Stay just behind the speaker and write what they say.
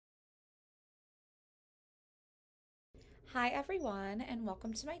Hi everyone, and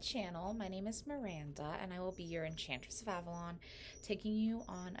welcome to my channel. My name is Miranda and I will be your Enchantress of Avalon, taking you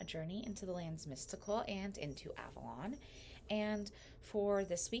on a journey into the lands mystical and into Avalon. And for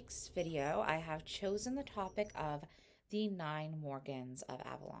this week's video, I have chosen the topic of the Nine Morgans of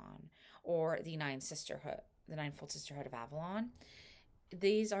Avalon, or the Ninefold Sisterhood of Avalon.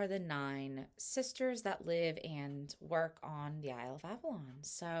 These are the 9 sisters that live and work on the Isle of Avalon.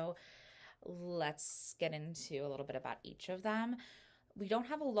 So let's get into a little bit about each of them. We don't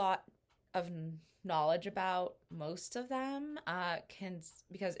have a lot of knowledge about most of them,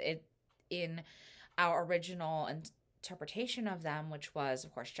 because it in our original interpretation of them, which was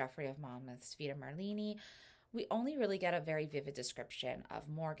of course Geoffrey of Monmouth's Vita Merlini, we only really get a very vivid description of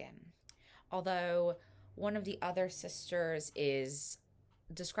Morgan. Although one of the other sisters is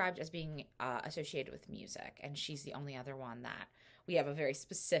described as being associated with music, and she's the only other one that we have a very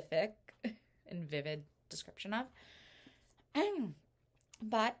specific and vivid description of.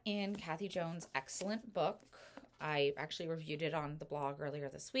 But in Kathy Jones' excellent book, I actually reviewed it on the blog earlier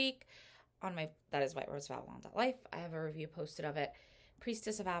this week on my that is whiteroseofavalon.life. I have a review posted of it.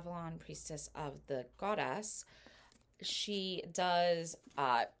 Priestess of Avalon, Priestess of the Goddess. She does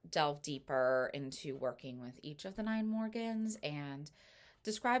delve deeper into working with each of the 9 Morgans and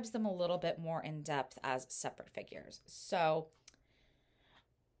describes them a little bit more in depth as separate figures. So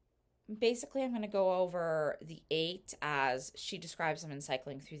basically, I'm going to go over the 8 as she describes them in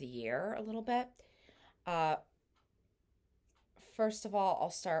cycling through the year a little bit. First of all,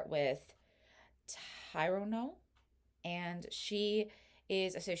 I'll start with Tyrono, and she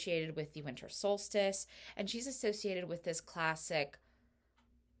is associated with the winter solstice, and she's associated with this classic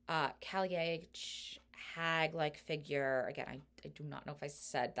Cailleach hag-like figure. Again, I do not know if I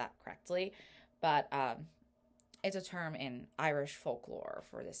said that correctly, but it's a term in Irish folklore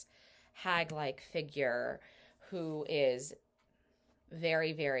for this hag-like figure who is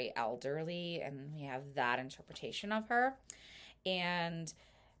very, very elderly, and we have that interpretation of her. And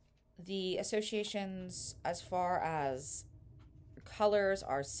the associations as far as colors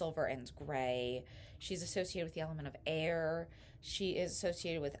are silver and gray. She's associated with the element of air. She is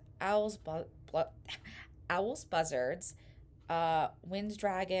associated with owls, buzzards, wind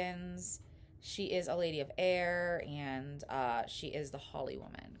dragons. She is a lady of air, and she is the Holly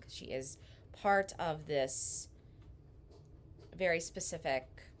Woman, because she is part of this very specific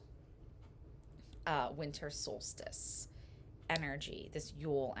winter solstice energy, this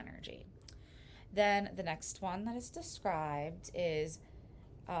Yule energy. Then the next one that is described is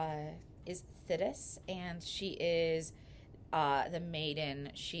Thetis, and she is the maiden.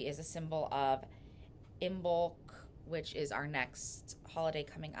 She is a symbol of Imbolc, which is our next holiday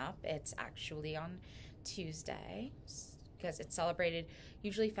coming up. It's actually on Tuesday because it's celebrated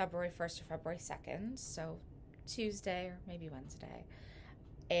usually February 1st or February 2nd, so Tuesday or maybe Wednesday.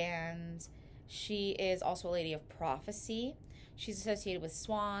 And she is also a lady of prophecy. She's associated with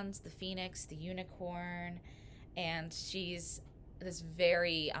swans, the phoenix, the unicorn, and she's this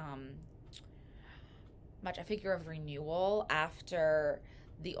very much a figure of renewal after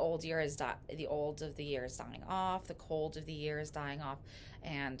the old of the year is dying off, the cold of the year is dying off,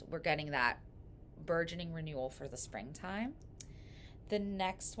 and we're getting that burgeoning renewal for the springtime. The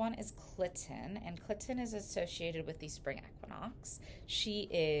next one is Cliton, and Cliton is associated with the spring equinox. She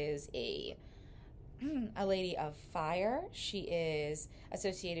is a lady of fire. She is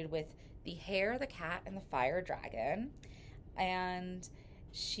associated with the hare, the cat, and the fire dragon. And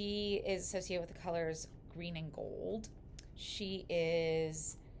she is associated with the colors green and gold. She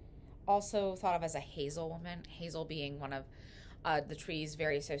is also thought of as a hazel woman, hazel being one of the trees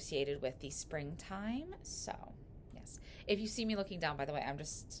very associated with the springtime. So, yes. If you see me looking down, by the way, I'm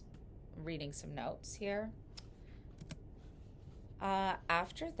just reading some notes here.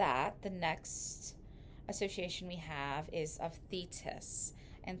 After that, the next association we have is of Thetis,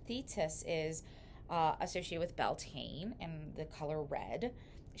 and Thetis is associated with Beltane and the color red.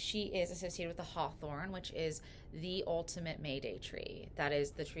 She is associated with the hawthorn, which is the ultimate May Day tree. That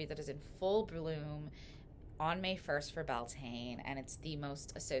is the tree that is in full bloom on May 1st for Beltane, and it's the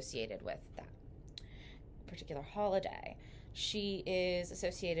most associated with that particular holiday. She is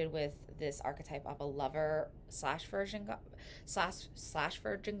associated with this archetype of a lover slash virgin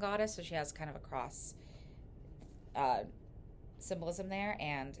goddess, so she has kind of a cross symbolism there,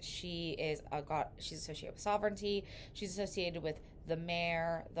 and she is a god. She's associated with sovereignty. She's associated with the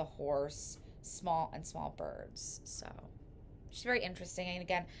mare, the horse, small birds. So she's very interesting, and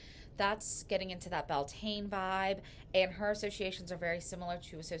again, that's getting into that Beltane vibe, and her associations are very similar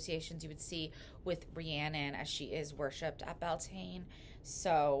to associations you would see with Rhiannon, as she is worshipped at Beltane.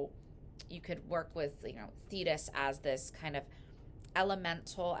 So you could work with, Thetis as this kind of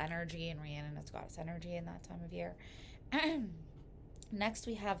elemental energy, and Rhiannon is goddess energy in that time of year. Next,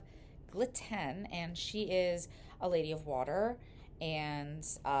 we have Glitten, and she is a lady of water and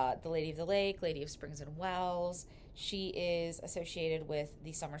the lady of the lake, lady of springs and wells. She is associated with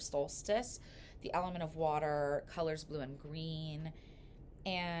the summer solstice, the element of water, colors blue and green.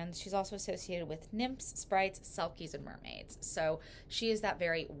 And she's also associated with nymphs, sprites, selkies, and mermaids. So she is that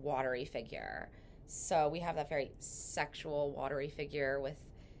very watery figure. So we have that very sexual, watery figure with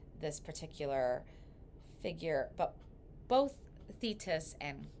this particular figure. But both Thetis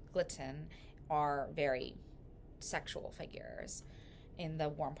and Glitten are very sexual figures in the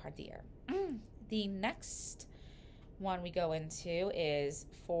warm part of the year. The next one we go into is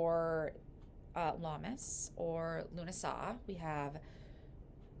for Lammas or Lunasa. We have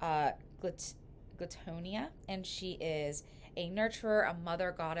Glittonia, and she is a nurturer, a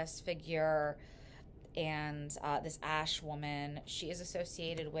mother goddess figure, and this ash woman. She is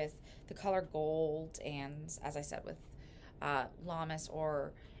associated with the color gold, and as I said, with Lammas,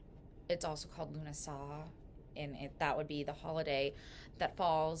 or it's also called Lunasa, and that would be the holiday that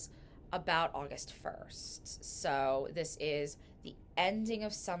falls about August 1st. So this is the ending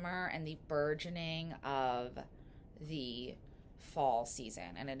of summer and the burgeoning of the fall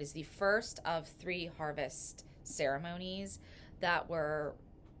season, and it is the first of 3 harvest ceremonies that were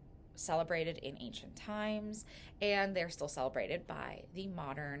celebrated in ancient times, and they're still celebrated by the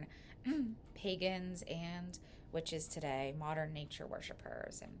modern pagans and witches today, modern nature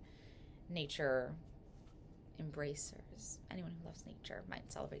worshipers and nature embracers. Anyone who loves nature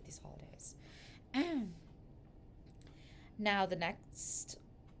might celebrate these holidays. Now the next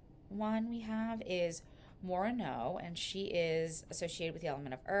one we have is Morano, and she is associated with the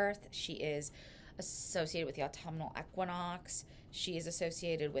element of earth. She is associated with the autumnal equinox. She is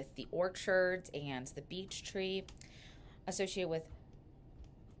associated with the orchards and the beech tree, associated with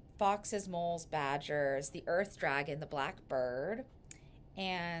foxes, moles, badgers, the earth dragon, the black bird,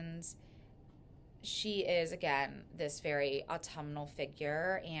 and she is, again, this very autumnal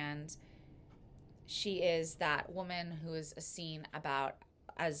figure, and she is that woman who is seen about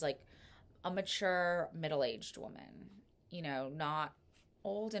as like a mature, middle-aged woman, not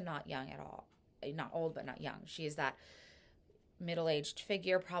old and not young at all. Not old, but not young. She is that middle-aged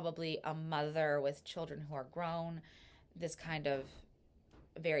figure, probably a mother with children who are grown, this kind of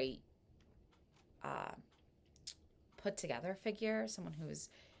very put-together figure, someone who's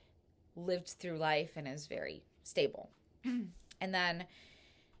lived through life and is very stable. And then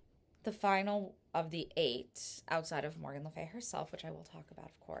the final of the 8, outside of Morgan Le Fay herself, which I will talk about,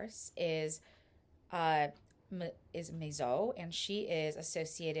 of course, is Mezo, and she is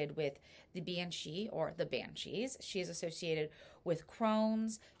associated with the Banshee, or the Banshees. She is associated with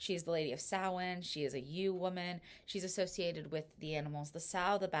crones. She is the Lady of Samhain. She is a ewe woman. She's associated with the animals, the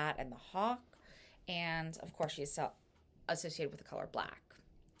sow, the bat, and the hawk. And, of course, she is associated with the color black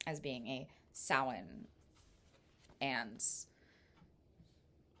as being a Samhain and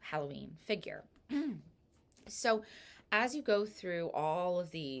Halloween figure. So as you go through all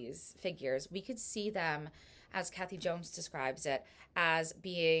of these figures, we could see them, as Kathy Jones describes it, as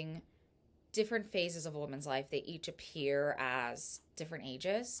being different phases of a woman's life. They each appear as different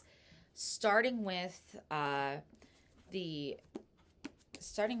ages, starting with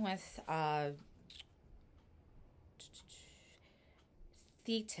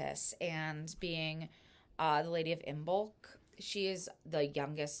Thetis, and being the Lady of Imbolc. She is the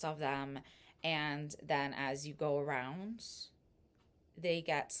youngest of them, and then as you go around, they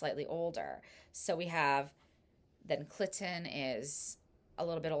get slightly older. So we have, then Cliton is a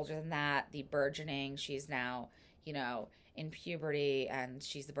little bit older than that, the burgeoning. She's now, in puberty, and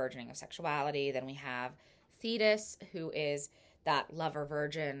she's the burgeoning of sexuality. Then we have Thetis, who is that lover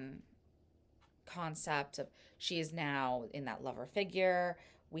virgin concept of, she is now in that lover figure.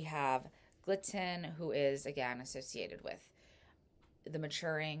 We have Glitten, who is, again, associated with the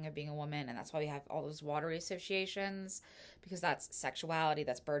maturing of being a woman, and that's why we have all those watery associations, because that's sexuality,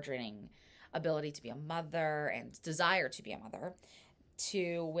 that's burgeoning ability to be a mother and desire to be a mother,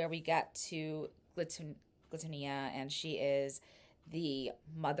 to where we get to Glittonia, and she is the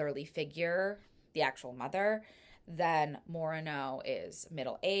motherly figure, the actual mother. Then Morano is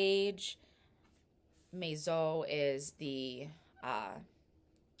middle age. Mezo is the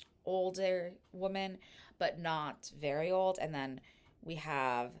older woman, but not very old. And then we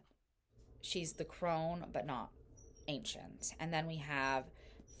have, she's the crone, but not ancient. And then we have,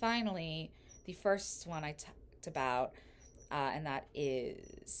 finally, the first one I talked about, and that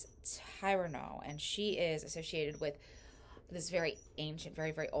is Tyranno. And she is associated with this very ancient,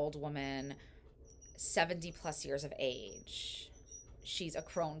 very, very old woman, 70 plus years of age. She's a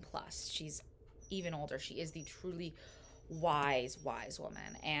crone plus. She's even older. She is the truly wise, wise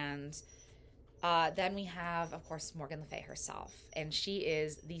woman. And then we have, of course, Morgan Le Fay herself. And she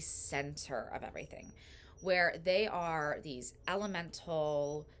is the center of everything, where they are these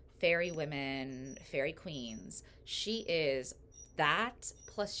elemental fairy women, fairy queens. She is that,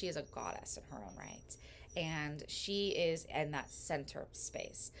 plus she is a goddess in her own right. And she is in that center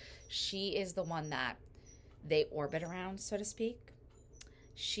space. She is the one that they orbit around, so to speak.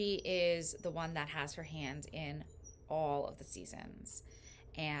 She is the one that has her hand in all of the seasons.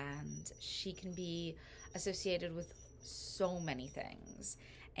 And she can be associated with so many things.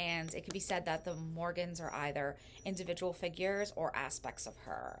 And it can be said that the Morgans are either individual figures or aspects of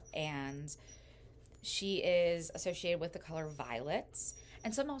her. And she is associated with the color violet.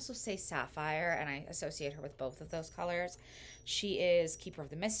 And some also say sapphire, and I associate her with both of those colors. She is keeper of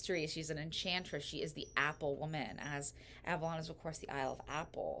the mysteries. She's an enchantress. She is the apple woman, as Avalon is, of course, the Isle of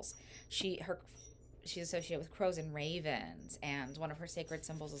Apples. She's associated with crows and ravens, and one of her sacred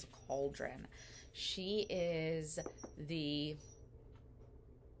symbols is a cauldron. She is the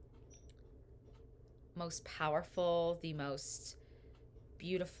most powerful, the most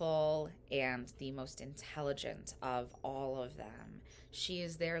beautiful, and the most intelligent of all of them. She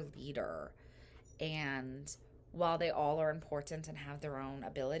is their leader. And while they all are important and have their own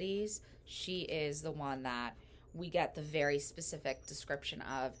abilities, she is the one that we get the very specific description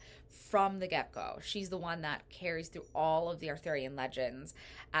of from the get-go. She's the one that carries through all of the Arthurian legends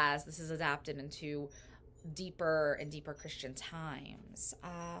as this is adapted into deeper and deeper Christian times.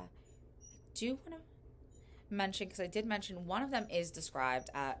 I do want to mention, because I did mention one of them is described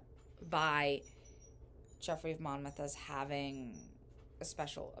by Geoffrey of Monmouth as having a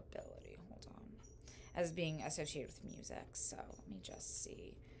special ability. Hold on. As being associated with music. So let me just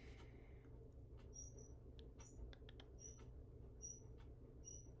see.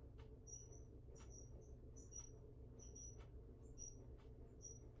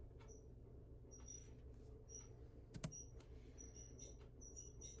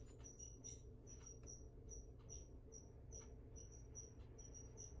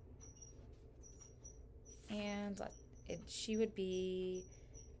 And she would be,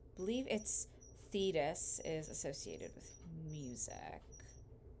 I believe it's Thetis is associated with music.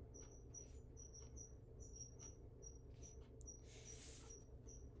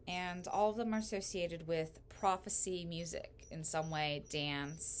 And all of them are associated with prophecy, music in some way,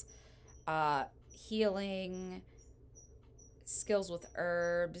 dance, healing, skills with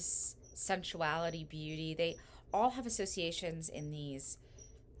herbs, sensuality, beauty. They all have associations in these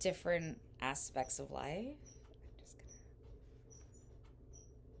different aspects of life.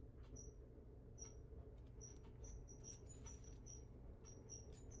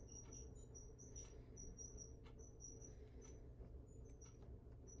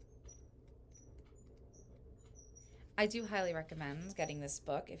 I do highly recommend getting this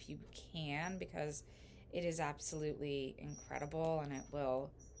book if you can, because it is absolutely incredible and it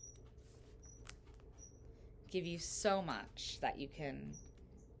will give you so much that you can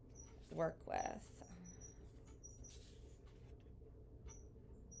work with.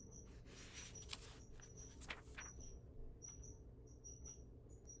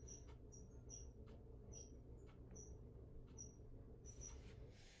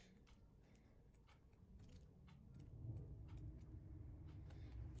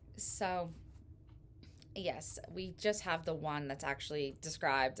 So, yes, we just have the one that's actually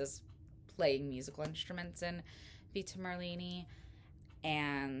described as playing musical instruments in Vita Merlini.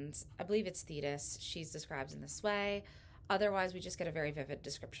 And I believe it's Thetis. She's described in this way. Otherwise, we just get a very vivid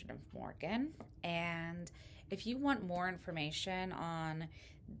description of Morgan. And if you want more information on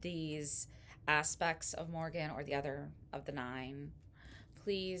these aspects of Morgan or the other of the nine,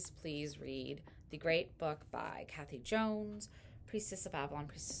 please read the great book by Kathy Jones, Priestess of Avalon,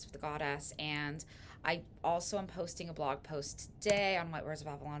 Priestess of the Goddess. And I also am posting a blog post today on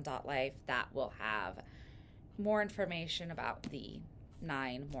whitewordsofAvalon.life that will have more information about the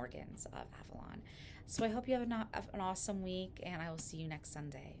 9 Morgans of Avalon. So I hope you have an awesome week, and I will see you next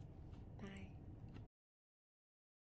Sunday.